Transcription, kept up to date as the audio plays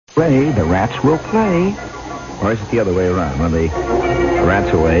Play, the rats will play. Or is it the other way around? When the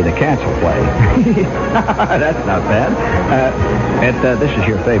rats away, the cats will play. That's not bad. This is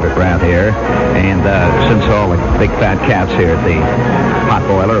your favorite rat here. And since all the big fat cats here at the hot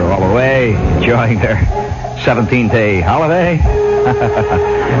boiler are all away, enjoying their 17-day holiday,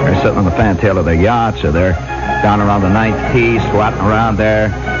 they're sitting on the fantail of their yachts, or they're down around the ninth tee, swatting around there.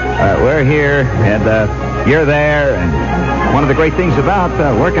 We're here, and you're there, and one of the great things about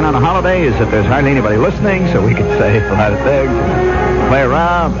working on a holiday is that there's hardly anybody listening, so we can say a lot of things, play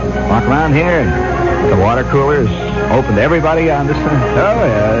around, walk around here, and the water cooler is open to everybody on this thing. Oh,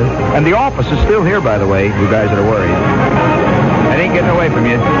 yeah. And the office is still here, by the way, you guys that are worried. It ain't getting away from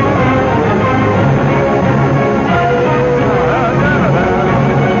you.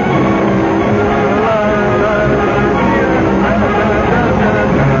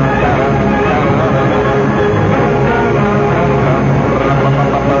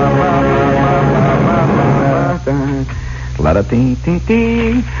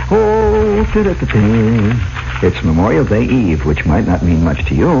 It's Memorial Day Eve, which might not mean much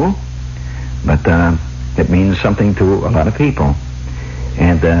to you, but it means something to a lot of people,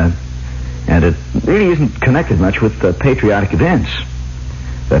 and it really isn't connected much with patriotic events.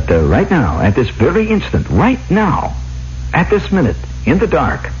 But right now, at this very instant, right now, at this minute, in the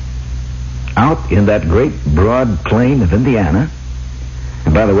dark, out in that great broad plain of Indiana.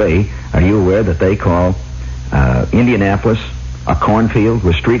 And by the way, are you aware that they call Indianapolis a cornfield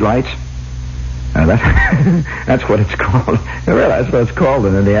with streetlights? That's what it's called. That's what it's called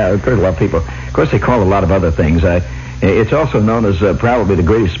in Indiana. I've heard a lot of people. Of course, they call it a lot of other things. It's also known as probably the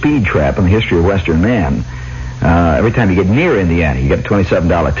greatest speed trap in the history of Western man. Every time you get near Indiana, you get a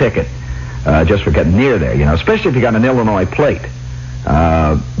 $27 ticket just for getting near there. You know, especially if you got an Illinois plate.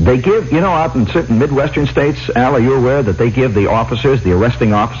 They give, out in certain Midwestern states, Al, are you aware that they give the officers, the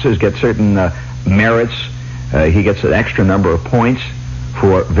arresting officers, get certain merits? He gets an extra number of points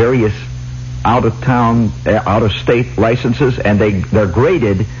for various out-of-town, out-of-state licenses, and they're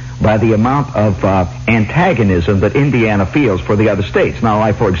graded by the amount of antagonism that Indiana feels for the other states. Now,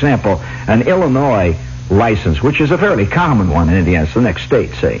 like, for example, an Illinois license, which is a fairly common one in Indiana, it's the next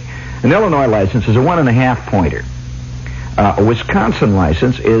state, say. An Illinois license is a 1.5 pointer. A Wisconsin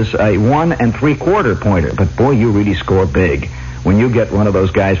license is a 1 3/4 pointer. But boy, you really score big when you get one of those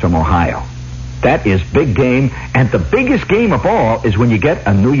guys from Ohio. That is big game, and the biggest game of all is when you get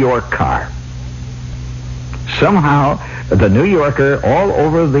a New York car. Somehow, the New Yorker all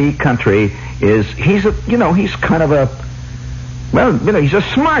over the country he's kind of he's a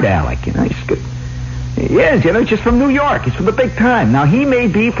smart aleck, he's good. He is, he's just from New York. He's from the big time. Now, he may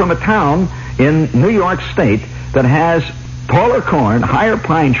be from a town in New York State that has taller corn, higher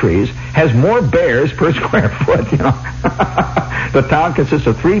pine trees, has more bears per square foot, The town consists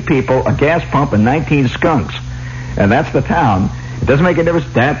of 3 people, a gas pump, and 19 skunks. And that's the town. It doesn't make a difference.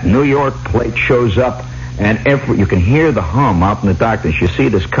 That New York plate shows up, and you can hear the hum out in the darkness. You see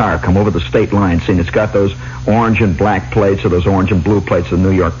this car come over the state line, see, and it's got those orange and black plates, or those orange and blue plates of the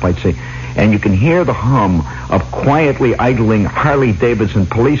New York plate, see. And you can hear the hum of quietly idling Harley-Davidson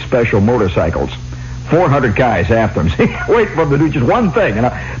police special motorcycles. 400 guys after them. Wait for them to do just one thing,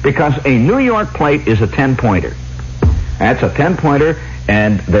 because a New York plate is a 10-pointer. That's a 10-pointer,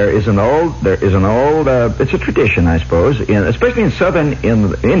 and it's a tradition, I suppose, especially in southern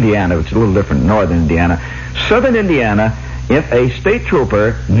Indiana. It's a little different in northern Indiana. Southern Indiana, if a state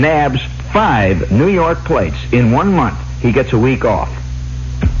trooper nabs 5 New York plates in 1 month, he gets a week off.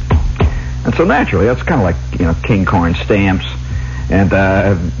 And so naturally, that's kind of like, king corn stamps. And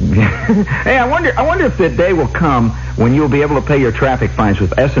hey, I wonder if the day will come when you'll be able to pay your traffic fines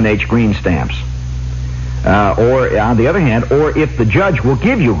with S&H green stamps. Or on the other hand, or if the judge will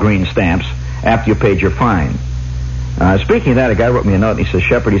give you green stamps after you paid your fine. Speaking of that, a guy wrote me a note, and he says,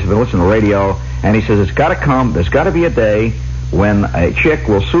 Shepard, he's been listening to the radio, and he says, there's got to be a day when a chick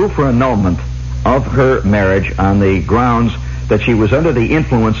will sue for annulment of her marriage on the grounds that she was under the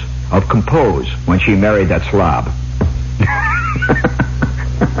influence of Compose when she married that slob.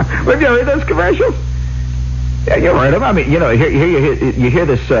 Have you heard those commercials? Yeah, you heard them. I mean, here you hear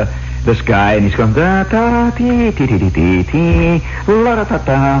this guy, and he's going da da dee dee dee dee dee la da da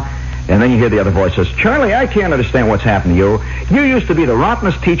da, and then you hear the other voice says, Charlie, I can't understand what's happened to you. You used to be the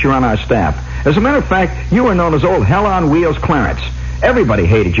rottenest teacher on our staff. As a matter of fact, you were known as old Hell on Wheels Clarence. Everybody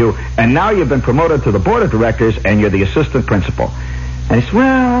hated you, and now you've been promoted to the board of directors, and you're the assistant principal. And he says,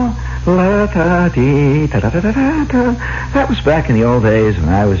 well, la da dee da da da da da. That was back in the old days when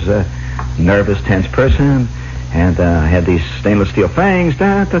I was a nervous, tense person, and I had these stainless steel fangs,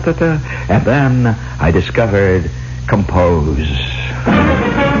 da da da da. And then I discovered Compose.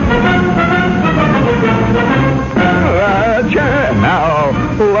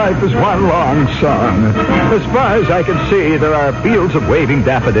 life is one long song. As far as I can see, there are fields of waving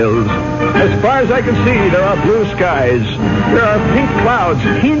daffodils. As far as I can see, there are blue skies. There are pink clouds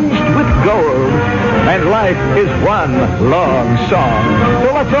tinged with gold. And life is one long song.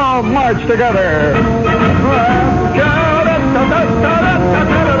 So let's all march together.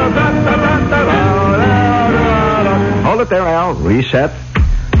 Hold it there, Al. Reset,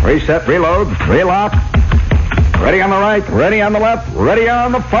 reload, relock. Ready on the right, ready on the left, ready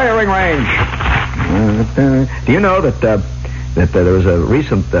on the firing range. Do you know that there was a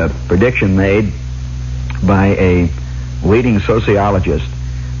recent prediction made by a leading sociologist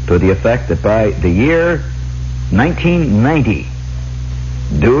to the effect that by the year 1990,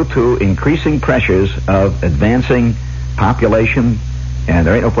 due to increasing pressures of advancing population, and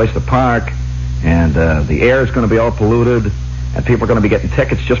there ain't no place to park, and the air is going to be all polluted, and people are going to be getting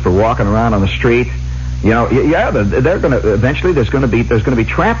tickets just for walking around on the street. You know, yeah, they're going to eventually. There's going to be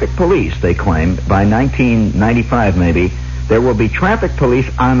traffic police. They claim by 1995 maybe there will be traffic police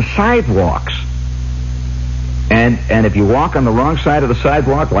on sidewalks. And if you walk on the wrong side of the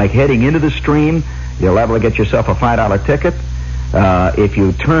sidewalk, like heading into the stream, you're liable to get yourself a $5 ticket. If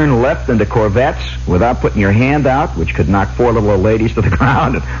you turn left into Corvettes without putting your hand out, which could knock 4 little old ladies to the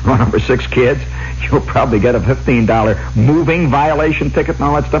ground and run over 6 kids, you'll probably get a $15 moving violation ticket and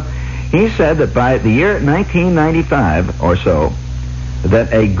all that stuff. He said that by the year 1995 or so,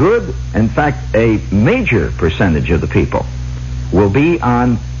 that a good, in fact, a major percentage of the people will be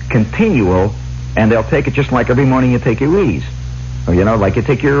on continual, and they'll take it just like every morning you take your Wheaties. Or, you know, like you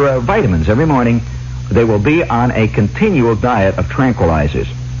take your vitamins every morning. They will be on a continual diet of tranquilizers.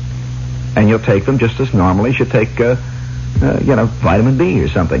 And you'll take them just as normally as you take, vitamin B or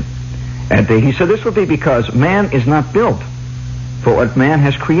something. And he said this will be because man is not built for what man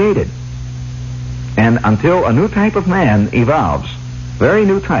has created. And until a new type of man evolves, very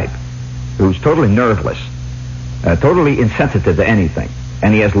new type, who's totally nerveless, totally insensitive to anything,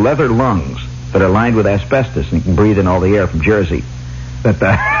 and he has leather lungs that are lined with asbestos and he can breathe in all the air from Jersey, that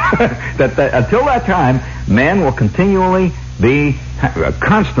until that time, man will continually be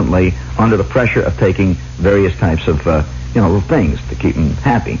constantly under the pressure of taking various types of, little things to keep him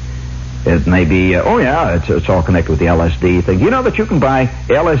happy. It may be, it's all connected with the LSD thing. You know that you can buy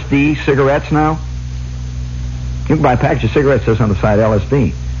LSD cigarettes now? You can buy a package of cigarettes that says on the side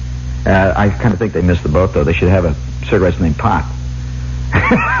LSD. I kind of think they missed the boat, though. They should have a cigarettes named pot.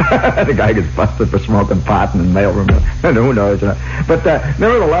 The guy gets busted for smoking pot in the mailroom. Who knows? But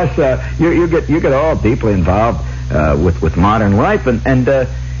nevertheless, you get all deeply involved with modern life, and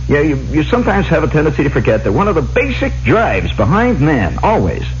you sometimes have a tendency to forget that one of the basic drives behind man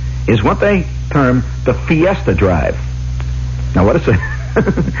always is what they term the fiesta drive. Now, what is it?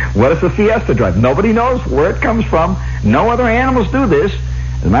 What is the fiesta drive? Nobody knows where it comes from. No other animals do this.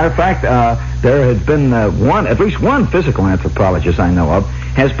 As a matter of fact, there has been at least one physical anthropologist I know of,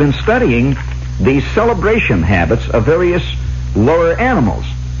 has been studying the celebration habits of various lower animals.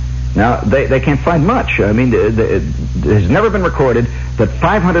 Now, they can't find much. I mean, it has never been recorded that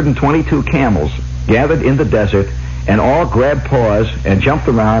 522 camels gathered in the desert and all grabbed paws and jumped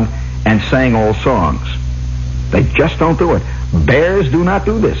around and sang old songs. They just don't do it. Bears do not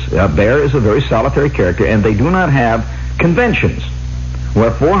do this. A bear is a very solitary character, and they do not have conventions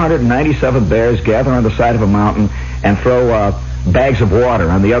where 497 bears gather on the side of a mountain and throw bags of water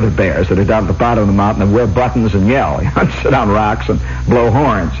on the other bears that are down at the bottom of the mountain and wear buttons and yell, and sit on rocks and blow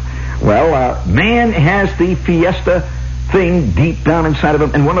horns. Well, man has the fiesta thing deep down inside of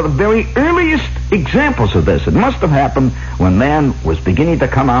him, and one of the very earliest examples of this, it must have happened when man was beginning to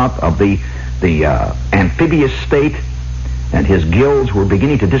come out of the amphibious state, and his gills were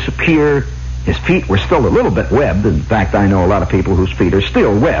beginning to disappear. His feet were still a little bit webbed. In fact, I know a lot of people whose feet are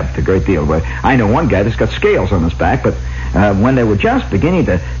still webbed a great deal. I know one guy that's got scales on his back, but when they were just beginning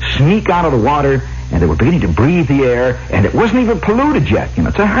to sneak out of the water and they were beginning to breathe the air, and it wasn't even polluted yet. You know,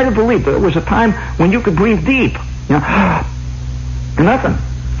 it's hard to believe. There was a time when you could breathe deep. You know, nothing.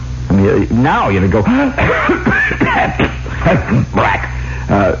 I mean, now you go black.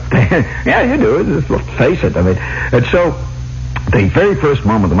 Yeah, you do. Just face it. I mean, and so the very first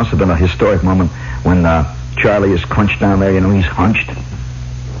moment, there must have been a historic moment when Charlie is crunched down there. You know, he's hunched,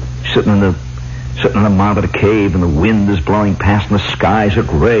 sitting in the mouth of the cave, and the wind is blowing past, and the skies are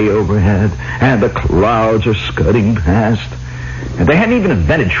gray overhead, and the clouds are scudding past. And they hadn't even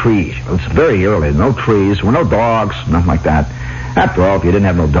invented trees. It's very early. No trees. There were no dogs. Nothing like that. After all, if you didn't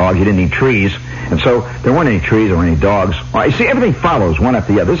have no dogs, you didn't need trees. And so there weren't any trees or any dogs. Well, you see, everything follows one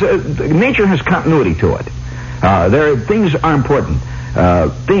after the other. Nature has continuity to it. Things are important.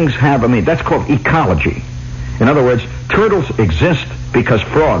 Things have, that's called ecology. In other words, turtles exist because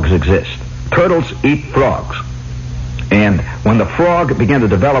frogs exist. Turtles eat frogs. And when the frog began to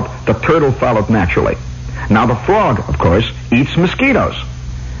develop, the turtle followed naturally. Now the frog, of course, eats mosquitoes.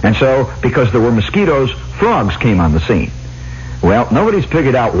 And so, because there were mosquitoes, frogs came on the scene. Well, nobody's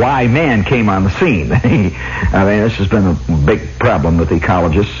figured out why man came on the scene. I mean, this has been a big problem with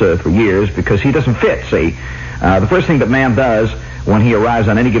ecologists for years because he doesn't fit, see. The first thing that man does when he arrives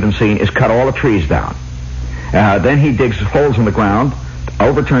on any given scene is cut all the trees down. Then he digs holes in the ground,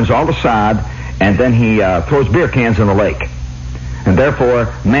 overturns all the sod, and then he throws beer cans in the lake. And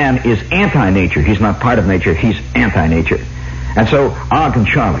therefore, man is anti-nature. He's not part of nature. He's anti-nature. And so, Og and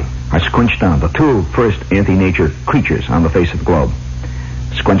Charlie are squinched down, the two first anti-nature creatures on the face of the globe.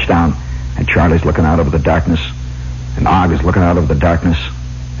 Squinched down, and Charlie's looking out over the darkness, and Og is looking out over the darkness,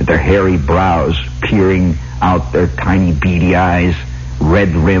 with their hairy brows peering out their tiny beady eyes,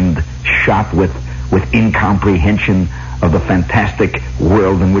 red-rimmed, shot with incomprehension of the fantastic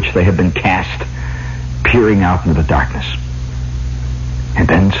world in which they have been cast, peering out into the darkness. And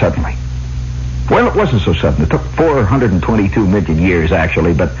then suddenly, well, it wasn't so sudden. It took 422 million years,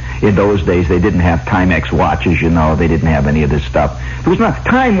 actually, but in those days they didn't have Timex watches, you know. They didn't have any of this stuff.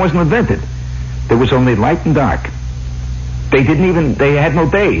 Time wasn't invented. There was only light and dark. They had no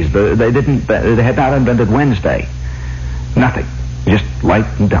days. They had not invented Wednesday. Nothing. Just light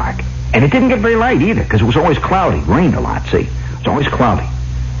and dark. And it didn't get very light either, because it was always cloudy. It rained a lot, see. It was always cloudy.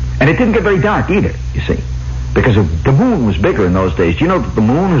 And it didn't get very dark either, you see, because the moon was bigger in those days. Do you know that the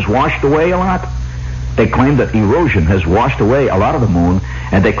moon has washed away a lot? They claim that erosion has washed away a lot of the moon,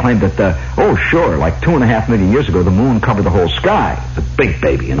 and they claim that, like 2.5 million years ago, the moon covered the whole sky. It's a big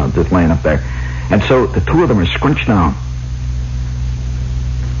baby, you know, just laying up there. And so the two of them are scrunched down.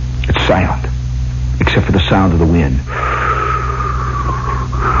 It's silent, except for the sound of the wind.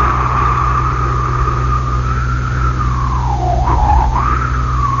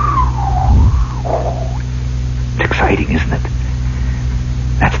 It's exciting, isn't it?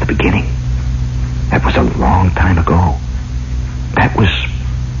 That's the beginning. That was a long time ago. That was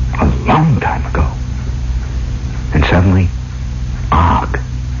a long time ago. And suddenly, Og,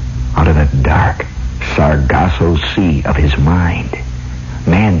 out of that dark Sargasso sea of his mind.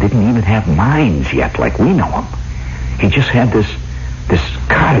 Man didn't even have minds yet like we know them. He just had this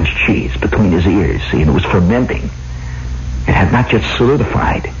cottage cheese between his ears, see, and it was fermenting. It had not yet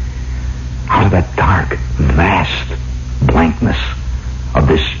solidified. Out of that dark, vast blankness of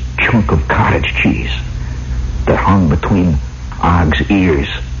this chunk of cottage cheese that hung between Og's ears.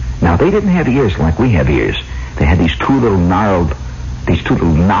 Now, they didn't have ears like we have ears. They had these two little knobs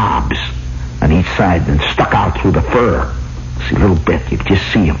on each side and stuck out through the fur. See, a little bit, you could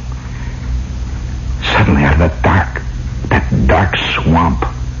just see them. Suddenly, out of that dark swamp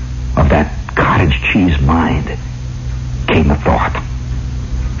of that cottage cheese mind came a thought.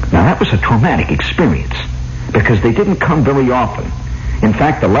 Now, that was a traumatic experience because they didn't come very often. In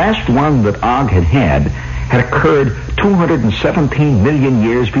fact, the last one that Og had occurred 217 million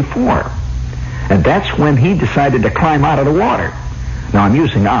years before. And that's when he decided to climb out of the water. Now, I'm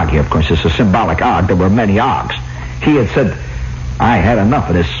using Og here, of course. It's a symbolic Og. There were many Ogs. He had said, I had enough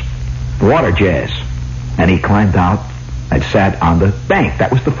of this water jazz. And he climbed out and sat on the bank.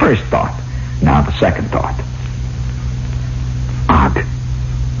 That was the first thought. Now the second thought. Og.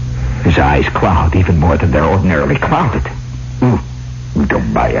 His eyes cloud even more than they're ordinarily clouded.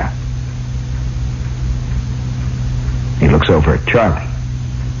 Udobaya. He looks over at Charlie.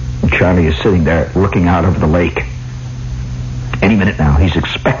 And Charlie is sitting there looking out over the lake. Any minute now, he's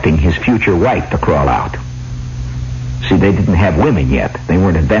expecting his future wife to crawl out. See, they didn't have women yet. They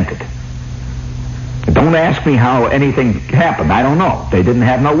weren't invented. Don't ask me how anything happened. I don't know. They didn't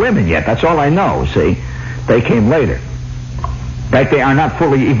have no women yet. That's all I know, see. They came later. In fact, they are not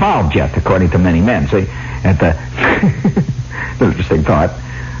fully evolved yet, according to many men, see. At the interesting thought.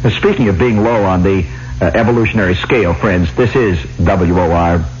 Speaking of being low on the evolutionary scale, friends, this is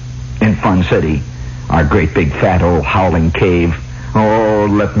WOR in Fun City, our great big fat old howling cave. Oh,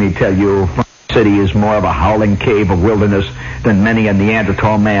 let me tell you, Fun City is more of a howling cave of wilderness than many a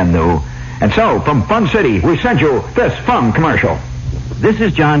Neanderthal man knew. And so, from Fun City, we send you this fun commercial. This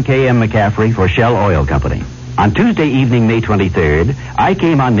is John K.M. McCaffrey for Shell Oil Company. On Tuesday evening, May 23rd, I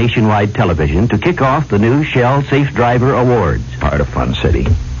came on nationwide television to kick off the new Shell Safe Driver Awards. Part of Fun City.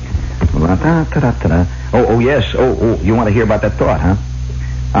 Oh, yes. Oh, you want to hear about that thought, huh?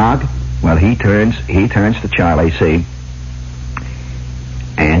 Og? Well, he turns to Charlie, see?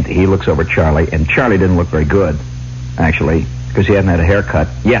 And he looks over at Charlie, and Charlie didn't look very good, actually, because he hadn't had a haircut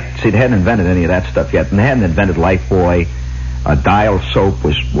yet. See, they hadn't invented any of that stuff yet, and they hadn't invented Lifebuoy. dial soap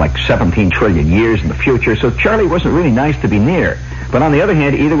was like 17 trillion years in the future, so Charlie wasn't really nice to be near. But on the other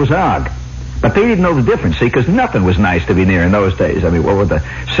hand, either was Og. But they didn't know the difference, see, because nothing was nice to be near in those days. I mean, what were the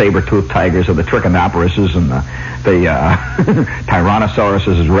saber-toothed tigers or the trichonopteruses and the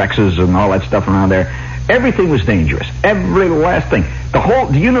tyrannosauruses, rexes, and all that stuff around there? Everything was dangerous. Every last thing.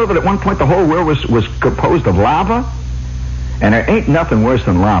 Do you know that at one point the whole world was composed of lava? And there ain't nothing worse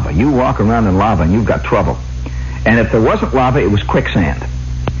than lava. You walk around in lava and you've got trouble. And if there wasn't lava, it was quicksand.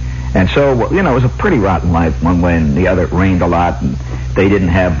 And so, it was a pretty rotten life one way and the other. It rained a lot, and they didn't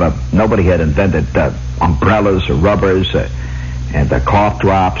have, nobody had invented umbrellas or rubbers and cough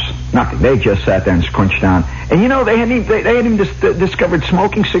drops. Nothing. They just sat there and scrunched down. And they hadn't even discovered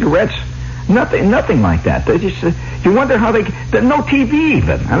smoking cigarettes. Nothing like that. They just, you wonder how no TV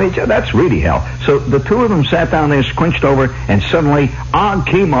even. I mean, that's really hell. So the two of them sat down there, scrunched over, and suddenly Og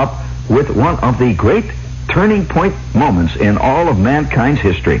came up with one of the great turning point moments in all of mankind's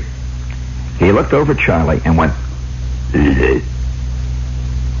history. He looked over at Charlie and went, see,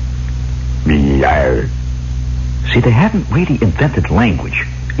 they hadn't really invented language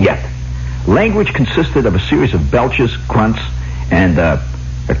yet. Language consisted of a series of belches, grunts, and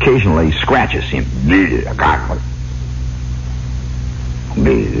occasionally scratches.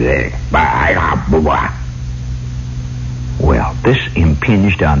 Well, this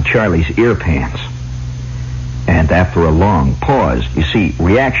impinged on Charlie's ear pans. And after a long pause, you see,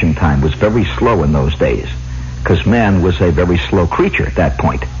 reaction time was very slow in those days, because man was a very slow creature at that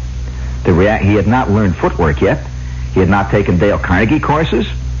point. He had not learned footwork yet. He had not taken Dale Carnegie courses.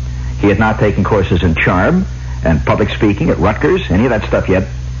 He had not taken courses in charm and public speaking at Rutgers, any of that stuff yet.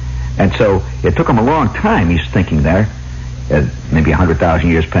 And so it took him a long time, he's thinking there, maybe 100,000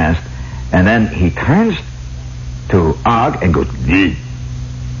 years passed. And then he turns to Og and goes, "Bleh,"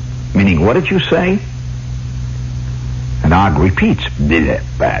 meaning, what did you say? And Og repeats, "Bleh,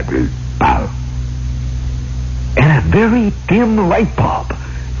 blah, blah, blah." And a very dim light bulb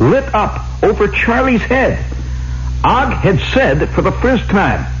lit up over Charlie's head. Og had said for the first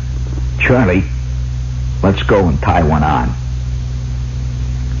time, "Charlie, let's go and tie one on."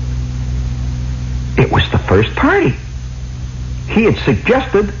 It was the first party. He had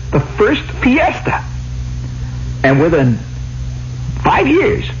suggested the first fiesta. And within 5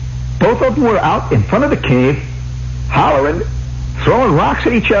 years, both of them were out in front of the cave, hollering, throwing rocks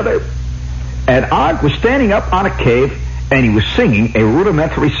at each other. And Og was standing up on a cave, and he was singing a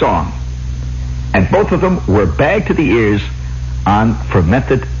rudimentary song. And both of them were bagged to the ears on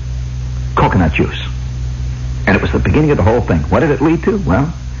fermented coconut juice. And it was the beginning of the whole thing. What did it lead to?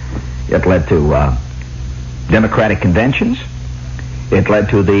 Well, it led to Democratic conventions. It led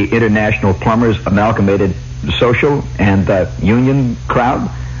to the International Plumbers Amalgamated Social and Union crowd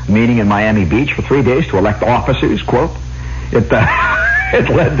meeting in Miami Beach for 3 days to elect officers. Quote. It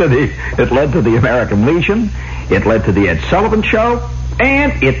led to the American Legion. It led to the Ed Sullivan Show,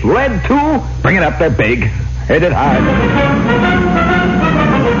 and it led to bringing up their big-headed high.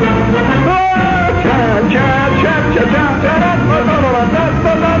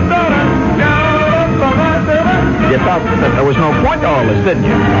 You thought that there was no point to all this, didn't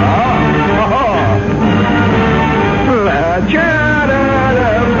you?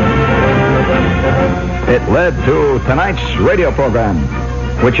 It led to tonight's radio program,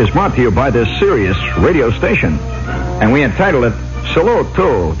 which is brought to you by this Sirius radio station. And we entitled it, Salute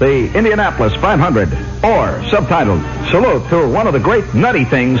to the Indianapolis 500, or subtitled, Salute to one of the great nutty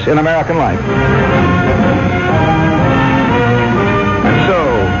things in American life. And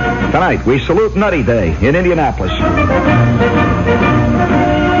so, tonight we salute Nutty Day in Indianapolis.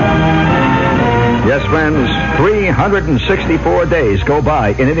 Yes, friends, 364 days go by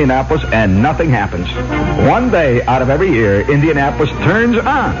in Indianapolis and nothing happens. 1 day out of every year, Indianapolis turns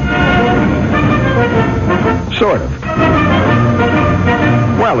on. Sort of.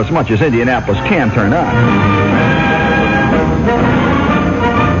 Well, as much as Indianapolis can turn on.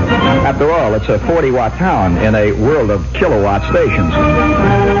 After all, it's a 40-watt town in a world of kilowatt stations.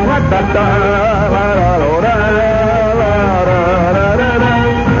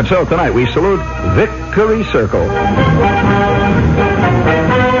 And so tonight we salute Victory Circle.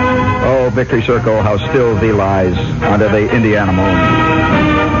 Oh, Victory Circle, how still thee lies under the Indiana moon.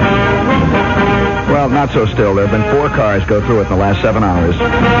 Well, not so still. There have been 4 cars go through it in the last 7 hours.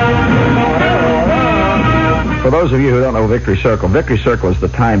 For those of you who don't know Victory Circle is the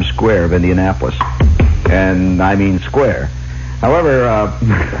Times Square of Indianapolis. And I mean square. However,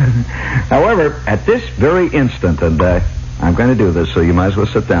 at this very instant, and I'm going to do this, so you might as well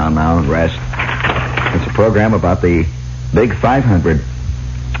sit down now and rest. It's a program about the Big 500.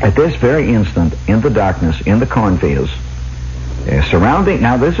 At this very instant, in the darkness, in the cornfields, surrounding.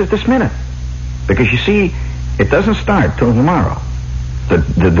 Now, this is this minute. Because you see, it doesn't start till tomorrow.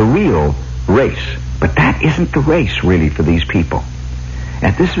 The real race. But that isn't the race, really, for these people.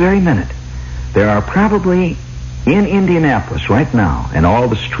 At this very minute, there are probably in Indianapolis right now, and all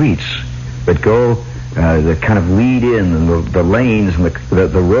the streets that go, that kind of lead in, and the lanes and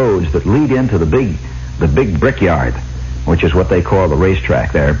the roads that lead into the big brickyard, which is what they call the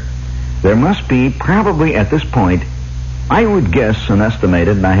racetrack there. There must be probably at this point, I would guess and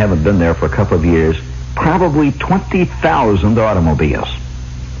estimated, and I haven't been there for a couple of years, probably 20,000 automobiles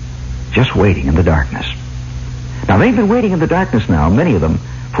just waiting in the darkness. Now, they've been waiting in the darkness now, many of them,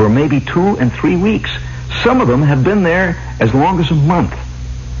 for maybe 2 and 3 weeks. Some of them have been there as long as a month.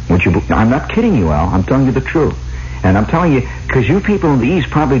 I'm not kidding you, Al. I'm telling you the truth. And I'm telling you, because you people in the East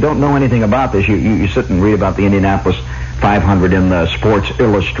probably don't know anything about this. You sit and read about the Indianapolis 500 in the Sports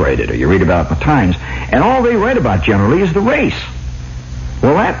Illustrated, or you read about it in the Times, and all they write about generally is the race.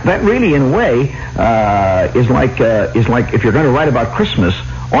 Well, that really, in a way, is like if you're going to write about Christmas,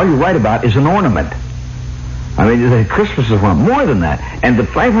 all you write about is an ornament. I mean, Christmas is one more than that. And the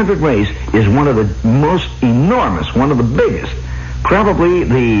 500 race is one of the most enormous, one of the biggest, probably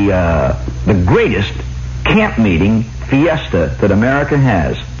the greatest camp meeting fiesta that America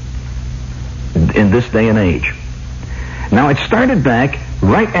has in this day and age. Now, it started back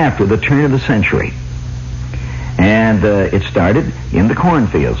right after the turn of the century. And it started in the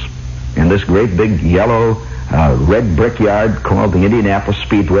cornfields, in this great big yellow red brickyard called the Indianapolis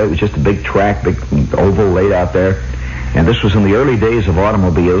Speedway. It was just a big track, big oval laid out there. And this was in the early days of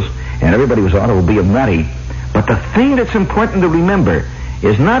automobiles, and everybody was automobile nutty. But the thing that's important to remember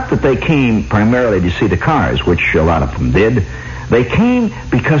is not that they came primarily to see the cars, which a lot of them did. They came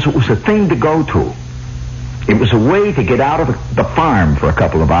because it was a thing to go to. It was a way to get out of the farm for a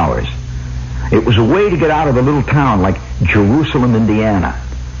couple of hours. It was a way to get out of a little town like Jerusalem, Indiana,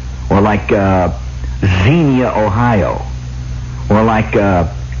 or like Xenia, Ohio, or like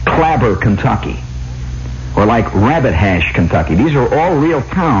Clabber, Kentucky, or like Rabbit Hash, Kentucky. These are all real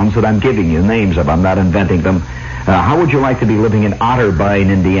towns that I'm giving you names of. I'm not inventing them. How would you like to be living in Otterbein,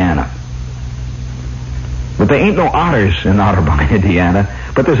 Indiana? But there ain't no otters in Otterbein, Indiana,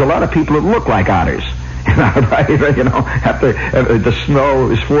 but there's a lot of people that look like otters. You know, after the snow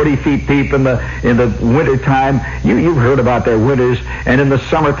is 40 feet deep in the winter time. You've heard about their winters, and in the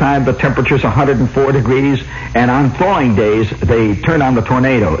summertime the temperature's 104 degrees, and on thawing days they turn on the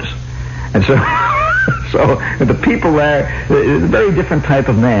tornadoes. And so the people there, is a very different type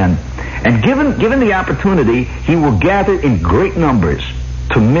of man. And given the opportunity, he will gather in great numbers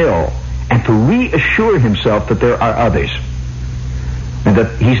to mill and to reassure himself that there are others, and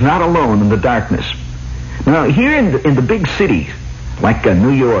that he's not alone in the darkness. Now, here in the big cities, like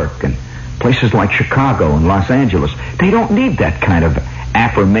New York and places like Chicago and Los Angeles, they don't need that kind of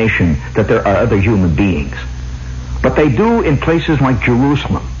affirmation that there are other human beings. But they do in places like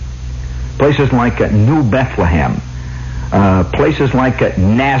Jerusalem, places like New Bethlehem, places like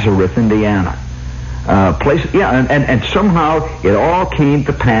Nazareth, Indiana. And somehow it all came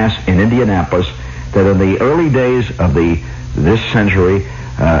to pass in Indianapolis that in the early days of this century,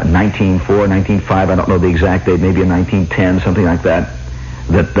 1904, 1905, I don't know the exact date, maybe in 1910, something like that,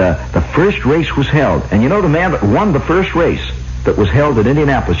 that the first race was held. And you know, the man that won the first race that was held in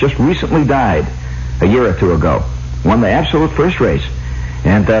Indianapolis just recently died a year or two ago. Won the absolute first race.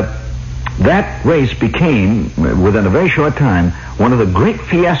 And that race became, within a very short time, one of the great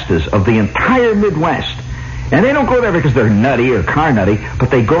fiestas of the entire Midwest. And they don't go there because they're nutty or car nutty, but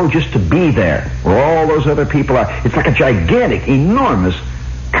they go just to be there, where all those other people are. It's like a gigantic, enormous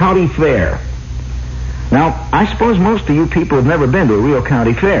county fair. Now, I suppose most of you people have never been to a real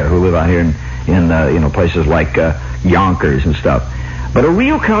county fair who live out here in places like Yonkers and stuff. But a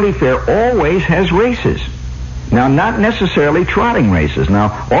real county fair always has races. Now, not necessarily trotting races.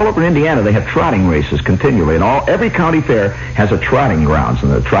 Now, all over Indiana, they have trotting races continually, and every county fair has a trotting grounds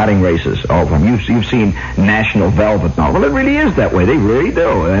and the trotting races. All of them. You've seen National Velvet now. Well, it really is that way. They really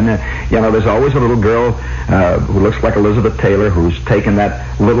do. And there's always a little girl who looks like Elizabeth Taylor, who's taken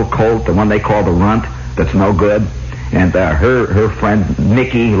that little colt, the one they call the runt, that's no good, and her friend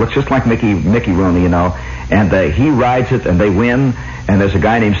Mickey, who looks just like Mickey Rooney, and he rides it, and they win. And there's a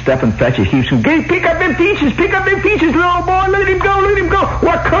guy named Stephen Fetch. He keeps saying, pick up them peaches, little boy, let him go.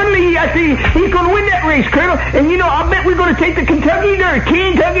 Well, Colonel, I think he's going to win that race, Colonel. And, I bet we're going to take the Kentucky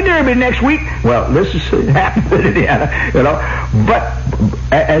Derby next week. Well, this is happened in Indiana,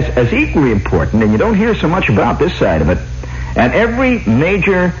 But as equally important, and you don't hear so much about this side of it, at every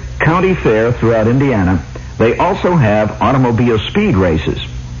major county fair throughout Indiana, they also have automobile speed races.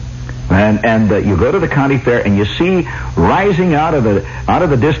 And you go to the county fair and you see rising out of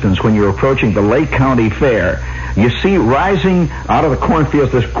the distance when you're approaching the Lake County Fair, you see rising out of the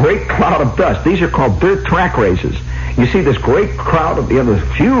cornfields this great cloud of dust. These are called dirt track races. You see this great crowd of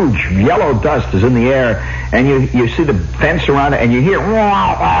this huge yellow dust is in the air, and you see the fence around it, and you hear wah,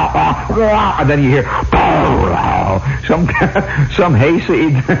 wah, wah, wah, and then you hear some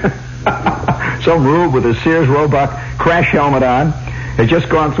hayseed, some rube with a Sears Roebuck crash helmet on has just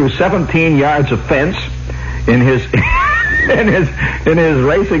gone through 17 yards of fence in his in his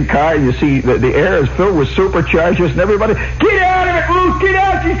racing car. You see the air is filled with superchargers, and everybody, get out of it, Ruth, get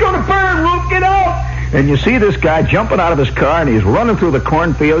out, she's going to burn, Ruth, get out. And you see this guy jumping out of his car, and he's running through the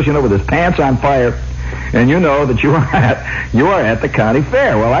cornfields, with his pants on fire, and you know that you are at the county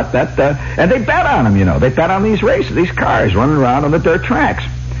fair. Well, and they bet on him, they bet on these races, these cars running around on the dirt tracks.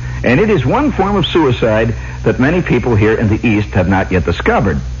 And it is one form of suicide that many people here in the East have not yet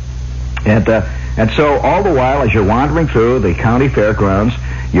discovered. And so all the while, as you're wandering through the county fairgrounds,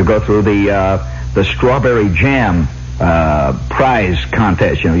 you go through the strawberry jam prize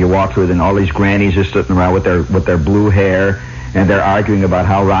contest. You walk through it, and all these grannies are sitting around with their blue hair, and they're arguing about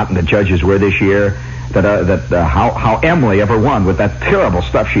how rotten the judges were this year. How Emily ever won with that terrible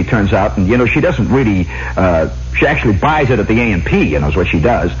stuff she turns out, and she doesn't really. She actually buys it at the A&P, is what she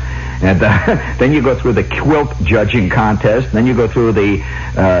does. And then you go through the quilt judging contest. And then you go through the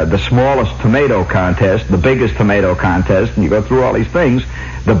smallest tomato contest, the biggest tomato contest, and you go through all these things.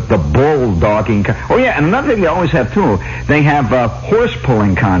 The bulldogging. Oh yeah, and another thing they always have too. They have horse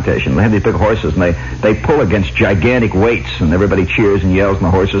pulling contest. They have these big horses, and they pull against gigantic weights, and everybody cheers and yells, and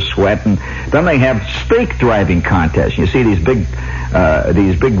the horses sweat. And then they have stake driving contests. You see these big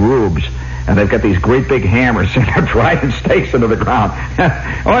rubes. And they've got these great big hammers, and they're driving stakes into the ground.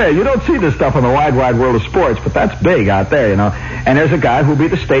 Oh yeah, you don't see this stuff in the wide world of sports, but that's big out there, And there's a guy who'll be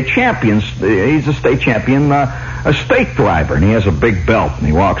the state champion. He's a state champion, a stake driver, and he has a big belt, and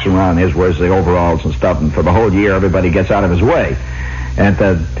he walks around, and he wears the overalls and stuff, and for the whole year, everybody gets out of his way. And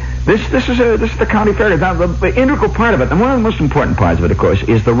this is the county fair. Now, the integral part of it, and one of the most important parts of it, of course,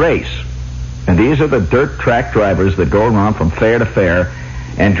 is the race. And these are the dirt track drivers that go around from fair to fair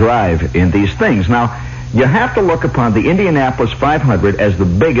and drive in these things. Now, you have to look upon the Indianapolis 500 as the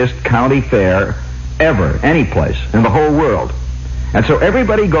biggest county fair ever, any place in the whole world. And so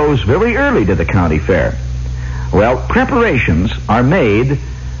everybody goes very early to the county fair. Well, preparations are made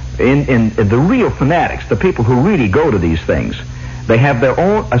in the real fanatics, the people who really go to these things. They have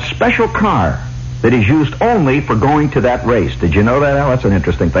a special car that is used only for going to that race. Did you know that, Al? That's an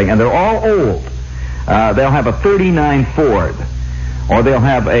interesting thing. And they're all old. They'll have a 39 Ford. Or they'll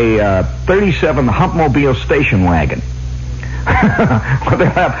have a 37 Humpmobile station wagon. Or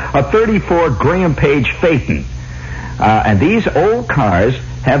they'll have a 34 Graham Page Phaeton. And these old cars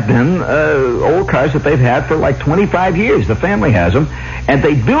have been old cars that they've had for like 25 years. The family has them. And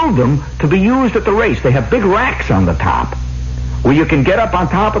they build them to be used at the race. They have big racks on the top where you can get up on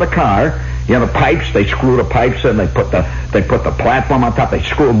top of the car. You know, the pipes, they screw the pipes in, they put the platform on top, they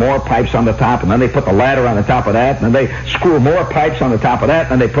screw more pipes on the top, and then they put the ladder on the top of that, and then they screw more pipes on the top of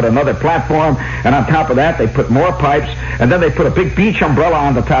that, and then they put another platform, and on top of that they put more pipes, and then they put a big beach umbrella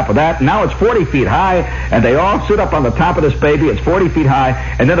on the top of that, and now it's 40 feet high, and they all sit up on the top of this baby, it's 40 feet high,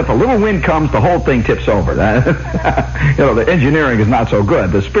 and then if a little wind comes, the whole thing tips over. The engineering is not so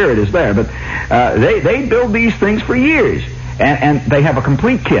good, the spirit is there, but they build these things for years, and they have a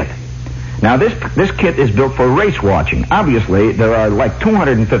complete kit. Now, this kit is built for race watching. Obviously, there are like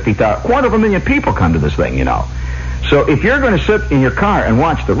 250,000, 250,000 people come to this thing, So if you're going to sit in your car and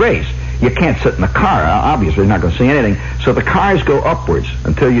watch the race, you can't sit in the car. Obviously, you're not going to see anything. So the cars go upwards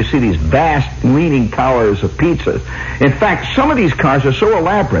until you see these vast leaning towers of pizzas. In fact, some of these cars are so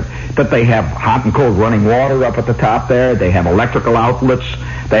elaborate that they have hot and cold running water up at the top there. They have electrical outlets.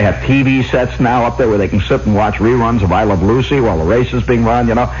 They have TV sets now up there where they can sit and watch reruns of I Love Lucy while the race is being run,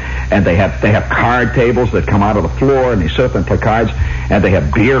 And they have card tables that come out of the floor, and they sit and play cards. And they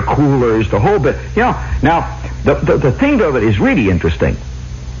have beer coolers, the whole bit. Now, the thing, though, that is really interesting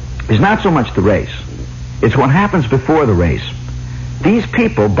is not so much the race. It's what happens before the race. These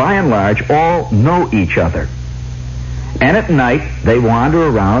people, by and large, all know each other. And at night, they wander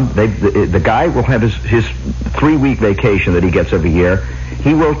around. The guy will have his 3-week vacation that he gets every year.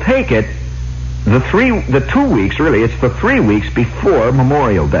 He will take it the 2 weeks, really, it's the 3 weeks before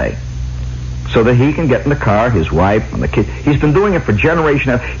Memorial Day. So that he can get in the car, his wife, and the kid. He's been doing it for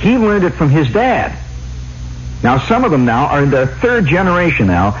generations. He learned it from his dad. Now, some of them now are in their 3rd generation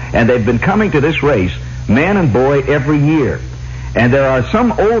now, and they've been coming to this race, man and boy, every year. And there are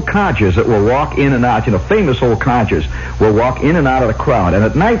some old codgers that will walk in and out, famous old codgers will walk in and out of the crowd. And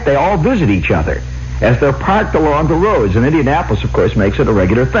at night, they all visit each other as they're parked along the roads. And Indianapolis, of course, makes it a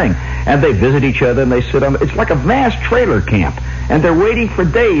regular thing. And they visit each other and they sit on, it's like a vast trailer camp. And they're waiting for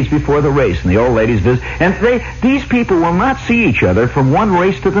days before the race. And the old ladies visit. And these people will not see each other from one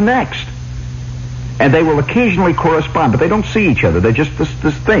race to the next. And they will occasionally correspond, but they don't see each other. They're just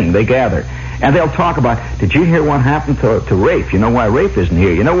this thing. They gather. And they'll talk about, did you hear what happened to Rafe? You know why Rafe isn't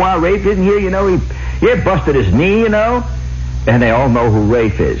here? You know why Rafe isn't here? He busted his knee, And they all know who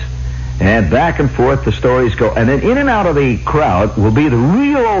Rafe is. And back and forth the stories go. And then in and out of the crowd will be the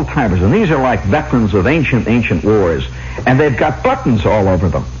real old-timers. And these are like veterans of ancient wars. And they've got buttons all over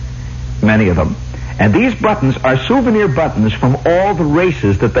them. Many of them. And these buttons are souvenir buttons from all the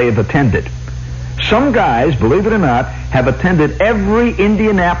races that they have attended. Some guys, believe it or not, have attended every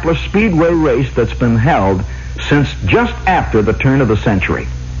Indianapolis Speedway race that's been held since just after the turn of the century.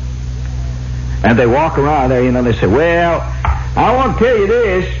 And they walk around there, they say, well, I want to tell you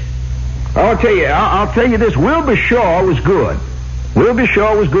this. I'll tell you this. Wilbur Shaw was good. Wilbur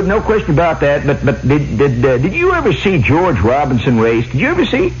Shaw was good, no question about that. But did you ever see George Robinson race? Did you ever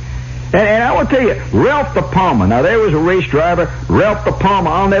see? And I will tell you, Ralph De Palma. Now, there was a race driver, Ralph De Palma.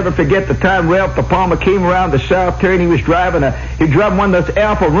 I'll never forget the time Ralph De Palma came around the south turn. He was driving one of those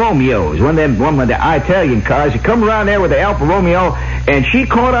Alfa Romeos, one of the Italian cars. He come around there with the Alfa Romeo, and she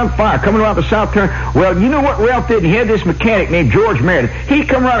caught on fire coming around the south turn. Well, you know what Ralph did? He had this mechanic named George Meredith. He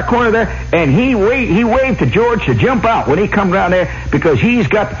come around the corner there, and he waved to George to jump out when he come around there because he's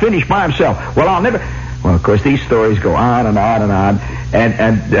got to finish by himself. Well, Well, of course, these stories go on and on and on.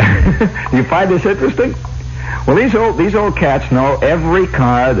 And you find this interesting? Well, these old cats know every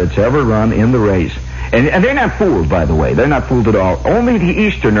car that's ever run in the race. And they're not fooled, by the way. They're not fooled at all. Only the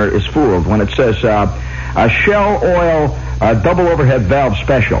Easterner is fooled when it says a Shell Oil double overhead valve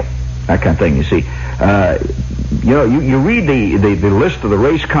special. That kind of thing, you see. You read the list of the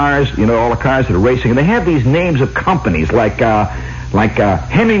race cars, all the cars that are racing, and they have these names of companies like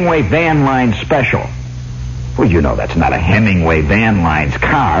Hemingway Van Line Special. Well, that's not a Hemingway Van Line's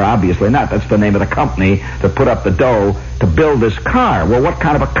car. Obviously not. That's the name of the company that put up the dough to build this car. Well, what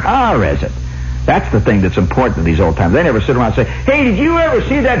kind of a car is it? That's the thing that's important to these old times. They never sit around and say, hey, did you ever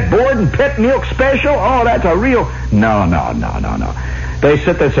see that Borden Pet Milk Special? Oh, that's a real... No. They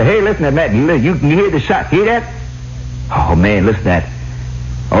sit there and say, hey, listen to that, Matt. You hear the sound? Hear that? Oh, man, listen to that.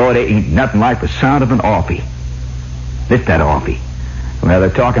 Oh, they ain't nothing like the sound of an Offie. Listen to that Offie. Well, they're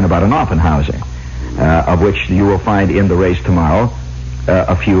talking about an Offenhauser. Of which you will find in the race tomorrow,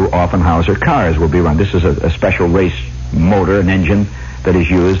 a few Offenhauser cars will be run. This is a special race motor, an engine that is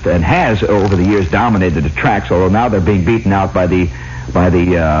used and has over the years dominated the tracks. Although now they're being beaten out by the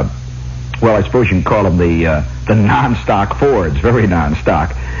well, I suppose you can call them the non-stock Fords, very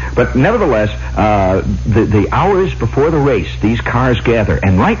non-stock. But nevertheless, the hours before the race, these cars gather,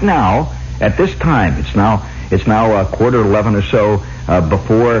 and right now, at this time, it's now 11:15 or so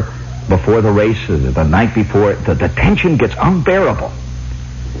before the race, the night before, the tension gets unbearable.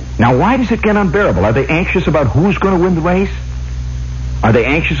 Now, why does it get unbearable? Are they anxious about who's going to win the race? Are they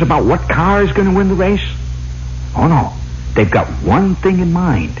anxious about what car is going to win the race? Oh, no. They've got one thing in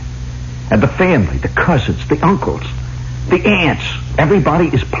mind. And the family, the cousins, the uncles, the aunts, everybody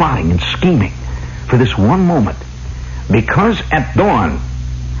is plotting and scheming for this one moment. Because at dawn,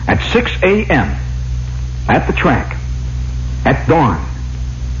 at 6 a.m., at the track, at dawn,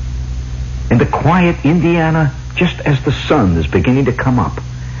 in the quiet Indiana, just as the sun is beginning to come up,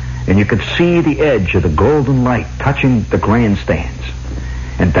 and you could see the edge of the golden light touching the grandstands.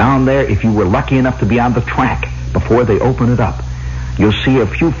 And down there, if you were lucky enough to be on the track before they open it up, you'll see a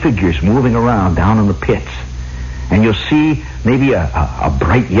few figures moving around down in the pits. And you'll see maybe a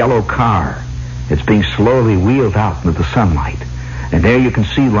bright yellow car that's being slowly wheeled out into the sunlight. And there you can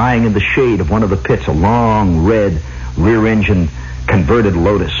see lying in the shade of one of the pits a long red rear-engine converted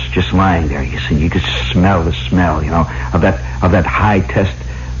Lotus just lying there. You see, you can smell the smell, of that high-test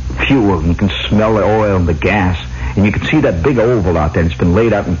fuel. And you can smell the oil and the gas. And you can see that big oval out there. It's been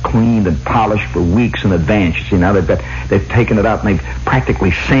laid out and cleaned and polished for weeks in advance. You see, now they've taken it out and they've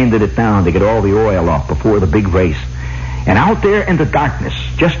practically sanded it down to get all the oil off before the big race. And out there in the darkness,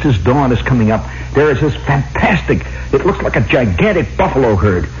 just as dawn is coming up, there is this fantastic, it looks like a gigantic buffalo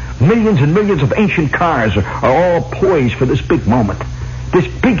herd. Millions and millions of ancient cars are all poised for this big moment, this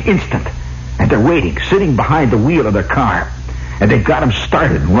big instant. And they're waiting, sitting behind the wheel of their car. And they've got them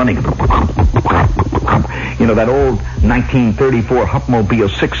started running. That old 1934 Hupmobile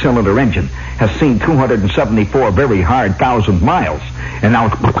six-cylinder engine has seen 274 very hard 1,000 miles. And now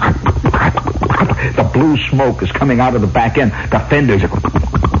The blue smoke is coming out of the back end. The fenders are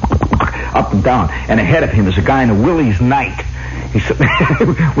up and down. And ahead of him is a guy in a Willie's Night. He's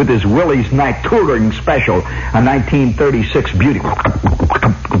with his Willie's Night touring special, a 1936 beauty.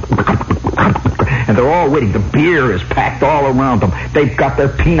 And they're all waiting. The beer is packed all around them. They've got their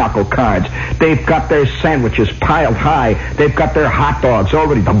pinochle cards. They've got their sandwiches piled high. They've got their hot dogs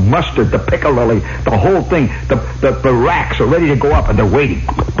already. The mustard, the piccalilli, the whole thing. The racks are ready to go up, and they're waiting.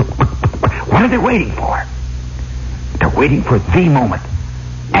 What are they waiting for? They're waiting for the moment.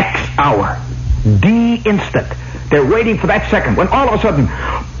 X hour. The instant. They're waiting for that second when all of a sudden,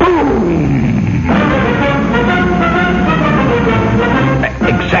 boom!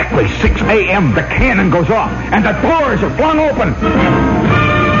 Exactly 6 a.m., the cannon goes off, and the doors are flung open.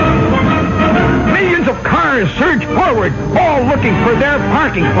 Millions of cars surge forward, all looking for their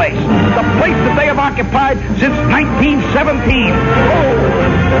parking place. The place that they have occupied since 1917.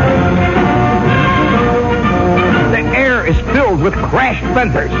 The air is filled with crashed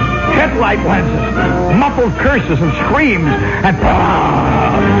fenders, headlight lenses, muffled curses and screams, and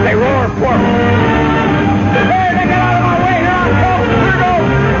they roar forward. Hey, they get out of my way! Here I come!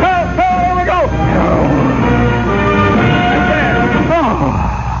 Here we go!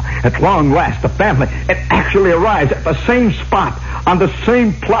 At long last, the family, it actually arrives at the same spot, on the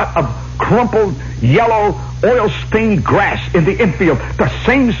same plot of crumpled, yellow, oil-stained grass in the infield, the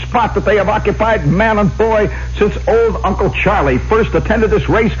same spot that they have occupied, man and boy, since old Uncle Charlie first attended this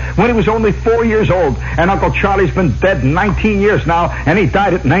race when he was only 4 years old. And Uncle Charlie's been dead 19 years now, and he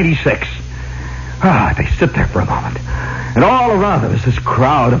died at 96. They sit there for a moment, and all around them is this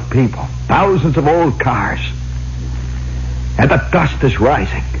crowd of people, thousands of old cars, and the dust is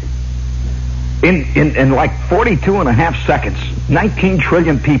rising. In like 42 and a half seconds, 19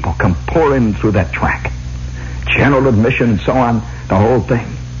 trillion people come pouring through that track. General admission and so on, the whole thing.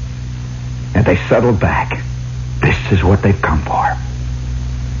 And they settle back. This is what they've come for.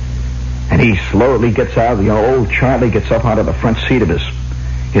 And he slowly gets out, old Charlie gets up out of the front seat of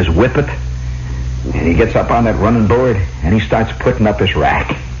his whippet, and he gets up on that running board, and he starts putting up his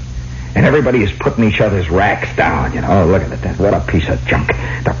rack. And everybody is putting each other's racks down, look at that, what a piece of junk.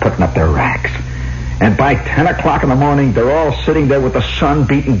 They're putting up their racks. And by 10 o'clock in the morning, they're all sitting there with the sun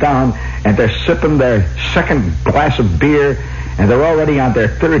beating down, and they're sipping their second glass of beer, and they're already on their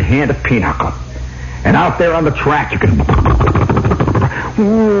third hand of pinochle. And out there on the track, you can...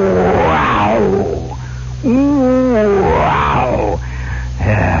 Wow! Wow!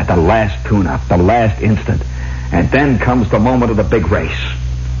 Yeah, the last tune-up, the last instant. And then comes the moment of the big race.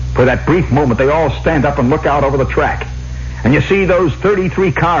 For that brief moment, they all stand up and look out over the track. And you see those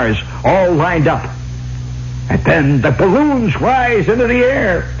 33 cars all lined up. And then the balloons rise into the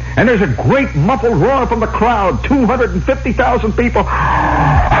air. And there's a great muffled roar from the crowd. 250,000 people.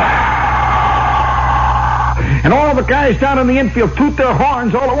 And all the guys down in the infield toot their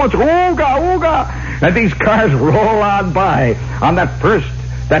horns all at once. Ooga, ooga. And these cars roll on by on that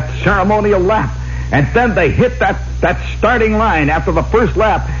ceremonial lap. And then they hit that starting line after the first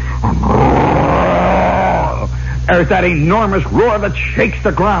lap. There's that enormous roar that shakes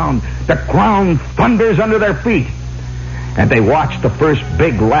the ground. The ground thunders under their feet. And they watch the first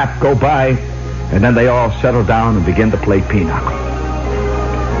big lap go by, and then they all settle down and begin to play pinochle.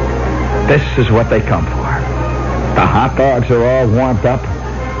 This is what they come for. The hot dogs are all warmed up.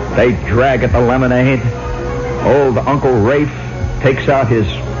 They drag at the lemonade. Old Uncle Rafe takes out his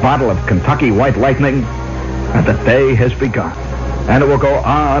bottle of Kentucky White Lightning, and the day has begun. And it will go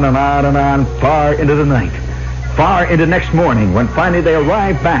on and on and on far into the night. Far into next morning, when finally they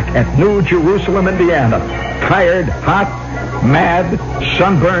arrive back at New Jerusalem, Indiana. Tired, hot, mad,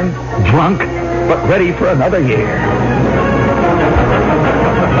 sunburned, drunk, but ready for another year.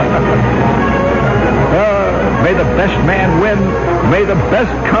 May the best man win. May the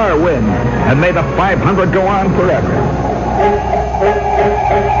best car win. And may the 500 go on forever.